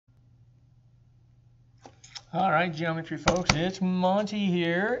All right, geometry folks, it's Monty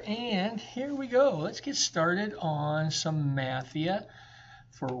here, and here we go. Let's get started on some Mathia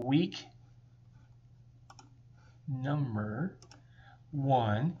for week number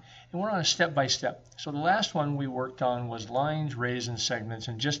 1, and we're on a step-by-step. So the last one we worked on was lines, rays, and segments,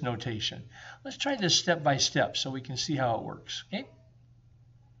 and just notation. Let's try this step-by-step so we can see how it works, okay?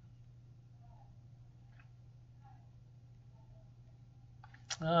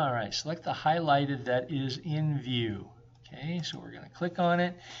 All right, select the highlighted that is in view. Okay, so we're going to click on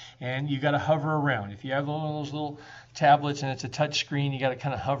it, and you got to hover around. If you have one of those little tablets and it's a touch screen, you got to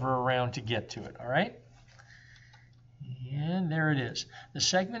kind of hover around to get to it. All right, and there it is. The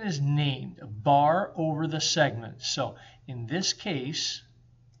segment is named, a bar over the segment. So in this case,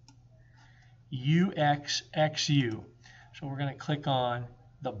 UXXU. So we're going to click on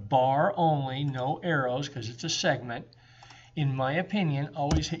the bar only, no arrows because it's a segment. In my opinion,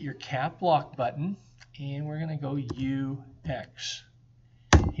 always hit your cap lock button, and we're going to go UX.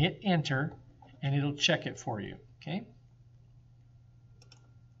 Hit enter, and it'll check it for you. Okay.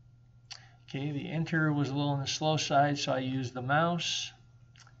 Okay, the enter was a little on the slow side, so I used the mouse,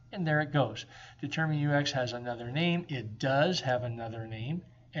 and there it goes. Determine UX has another name. It does have another name,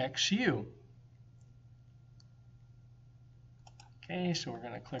 XU. Okay, so we're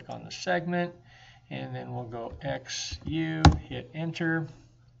going to click on the segment. And then we'll go XU, hit enter,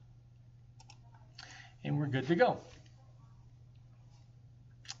 and we're good to go.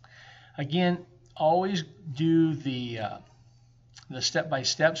 Again, always do the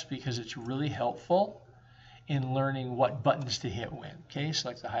step-by-steps because it's really helpful in learning what buttons to hit when. Okay,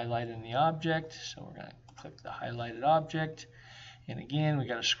 select the highlighted in the object. So we're going to click the highlighted object. And again, we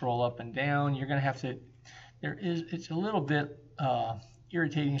got to scroll up and down. You're going to have to, it's a little bit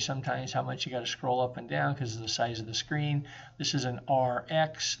irritating sometimes how much you got to scroll up and down because of the size of the screen. This is an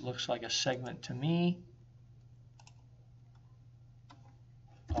RX, looks like a segment to me.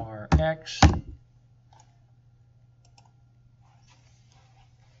 RX.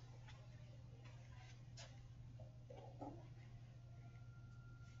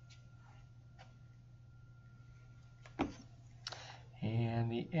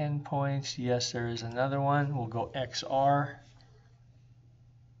 And the endpoints, yes, there is another one. We'll go XR.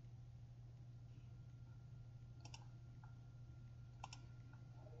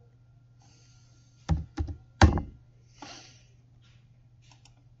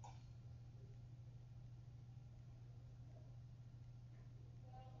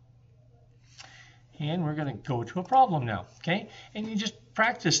 And we're going to go to a problem now, okay? And you just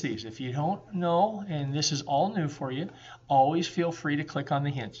practice these. If you don't know, and this is all new for you, always feel free to click on the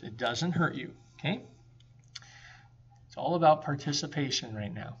hints. It doesn't hurt you, okay? It's all about participation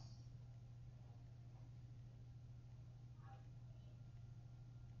right now.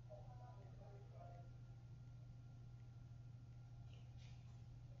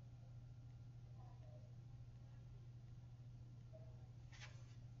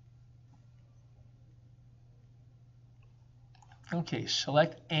 Okay,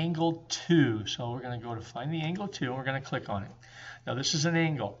 select angle 2. So we're going to go to find the angle 2, and we're going to click on it. Now this is an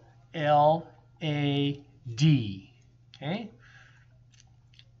angle, LAD, okay?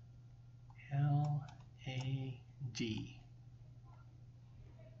 LAD.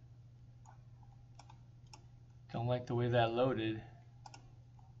 Don't like the way that loaded.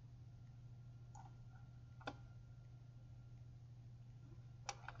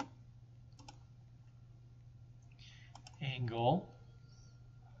 Angle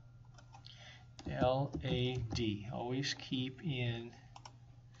LAD. Always keep in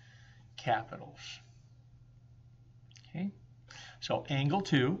capitals. Okay, so angle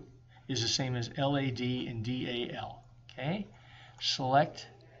 2 is the same as LAD and DAL. Okay, select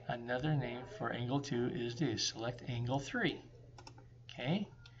another name for angle 2 is this. Select angle 3. Okay,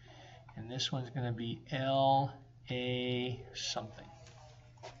 and this one's going to be LA something.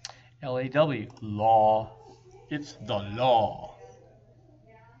 LAW, law. It's the law.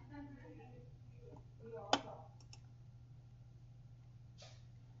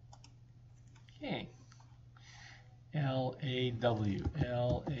 Okay. LAW.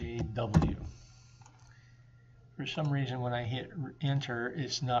 For some reason, when I hit enter,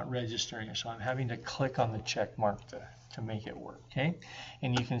 it's not registering, so I'm having to click on the check mark to make it work. Okay.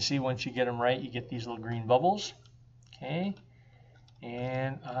 And you can see once you get them right, you get these little green bubbles. Okay.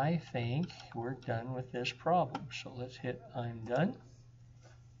 And I think we're done with this problem. So let's hit I'm done.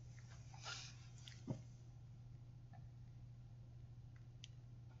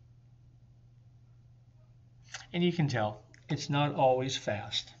 And you can tell it's not always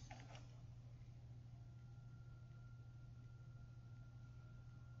fast.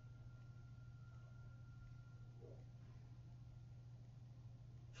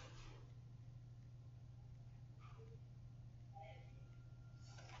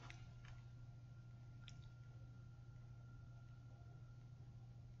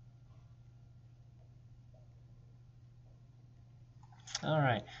 All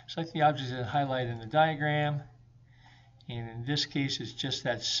right, select the object that highlighted in the diagram. And in this case, it's just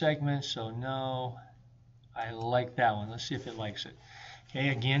that segment, so no. I like that one. Let's see if it likes it. Okay,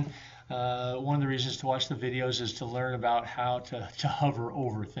 again, one of the reasons to watch the videos is to learn about how to hover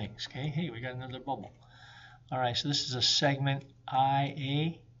over things. Okay, hey, we got another bubble. All right, so this is a segment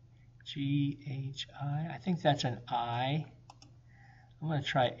IA, GHI. I think that's an I. I'm going to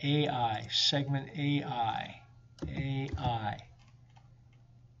try AI, segment AI, AI.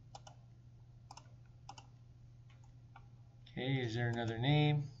 Okay, is there another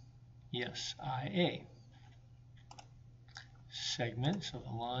name? Yes, IA. Segment, so the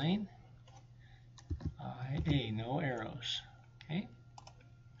line, IA, no arrows. Okay,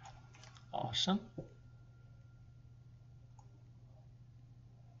 awesome.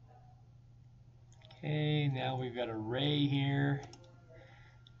 Okay, now we've got array here,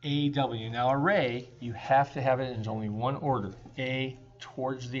 AW. Now array, you have to have it in only one order, A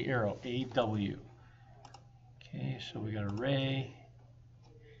towards the arrow, AW. Okay, so we got array,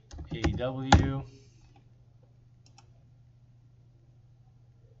 AW.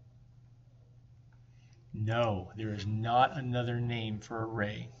 No, there is not another name for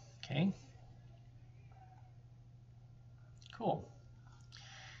array. Okay, cool.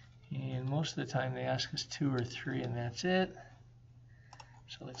 And most of the time they ask us 2 or 3 and that's it.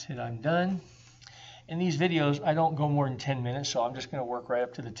 So let's hit I'm done. In these videos, I don't go more than 10 minutes, so I'm just going to work right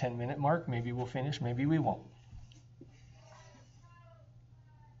up to the 10-minute mark. Maybe we'll finish, maybe we won't.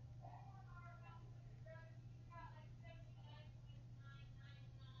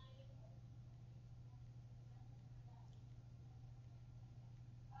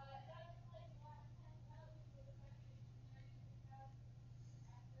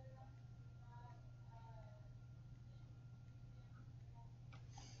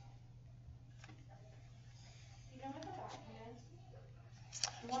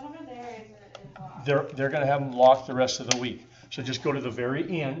 They're going to have them locked the rest of the week. So just go to the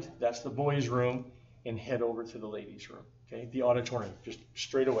very end, that's the boys' room, and head over to the ladies' room, okay? The auditorium, just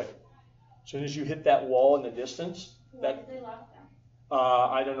straight away. As soon as you hit that wall in the distance. Why did they lock them?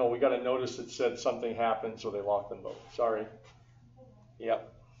 I don't know. We got a notice that said something happened, so they locked them both. Sorry.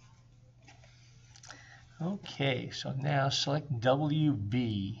 Yep. Okay, so now select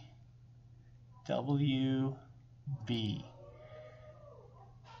WB. WB.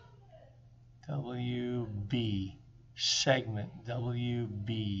 WB. Segment.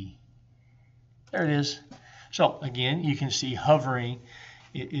 WB. There it is. So again, you can see hovering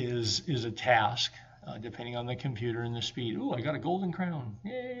is a task depending on the computer and the speed. Ooh, I got a golden crown.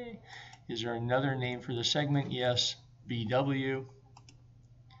 Yay! Is there another name for the segment? Yes. BW.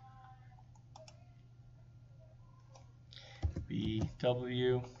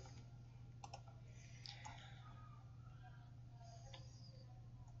 BW.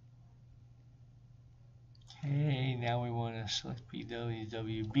 Okay, now we want to select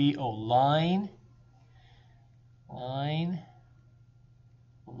BWWB. Oh, line,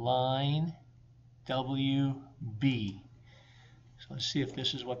 WB. So let's see if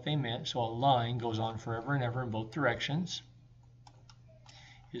this is what they meant. So a line goes on forever and ever in both directions.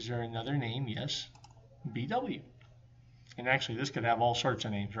 Is there another name? Yes, BW. And actually, this could have all sorts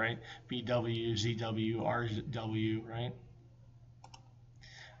of names, right? BW, ZW, RW, right?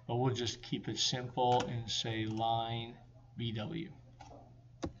 But we'll just keep it simple and say line BW.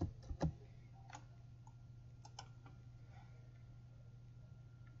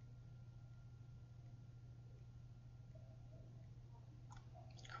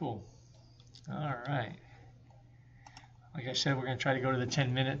 Cool. All right. Like I said, we're going to try to go to the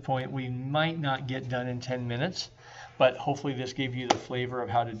 10-minute point. We might not get done in 10 minutes, but hopefully this gave you the flavor of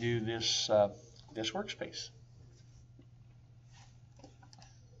how to do this, this workspace.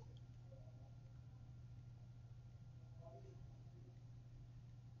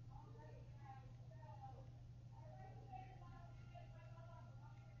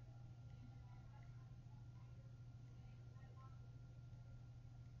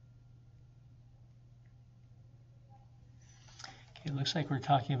 It looks like we're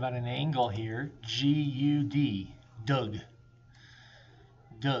talking about an angle here, G-U-D, Doug.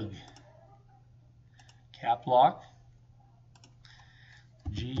 Doug. Cap lock,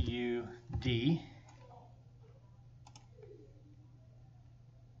 G-U-D.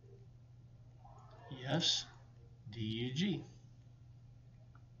 Yes, D-U-G.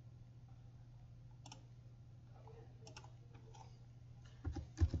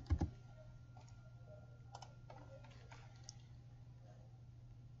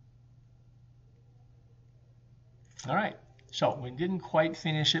 All right, so we didn't quite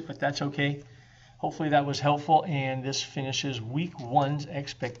finish it, but that's okay. Hopefully that was helpful, and this finishes week 1's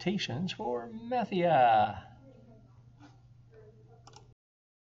expectations for Mathia.